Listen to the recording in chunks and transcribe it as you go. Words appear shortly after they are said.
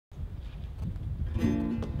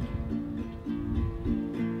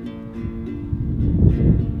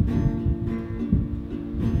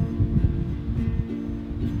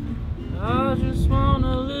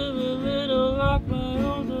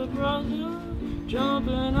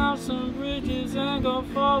jumping off some bridges and go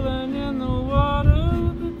falling in the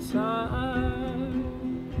water. The tide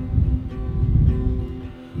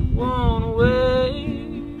won't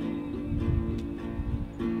wait.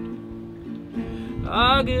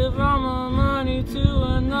 I give all my money to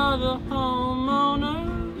another homeowner.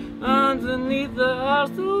 Underneath the house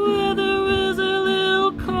the weather is a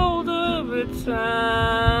little colder, but time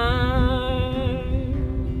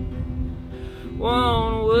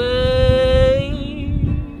won't wait.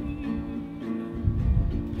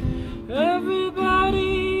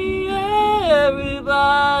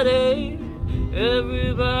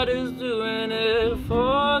 Everybody's doing it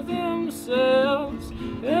for themselves.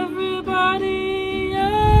 Everybody's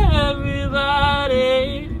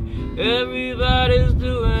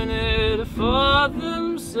doing it for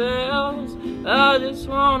themselves. I just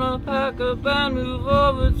wanna pack up and move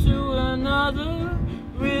over to another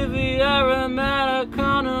Riviera,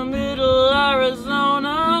 Manacana, Middle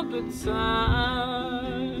Arizona, but time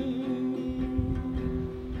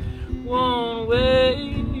won't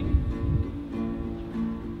wait.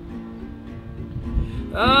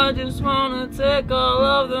 I just wanna take all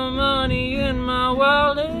of the money in my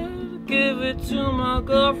wallet, give it to my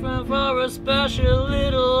girlfriend for a special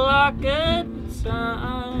little locket.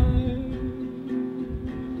 Time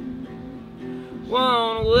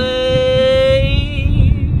won't wait.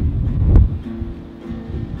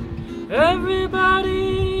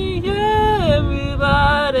 Everybody's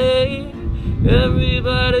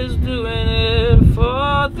doing it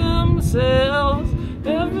for themselves.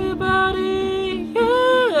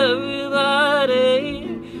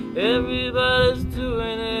 Everybody's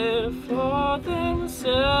doing it for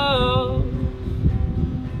themselves.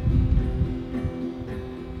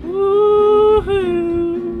 Woo-hoo.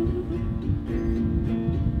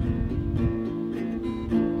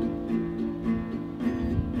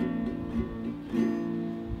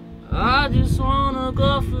 I just wanna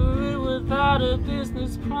go for it without a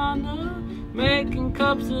business partner, making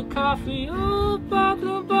cups of coffee or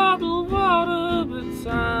bottled water, but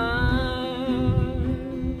time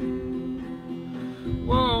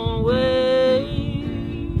won't wait.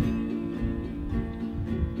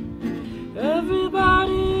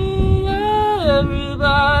 Everybody's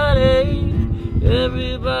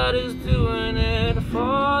doing it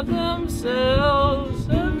for themselves.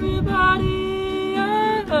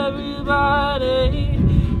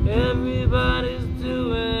 Everybody's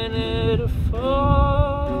doing it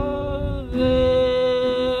for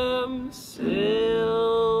themselves.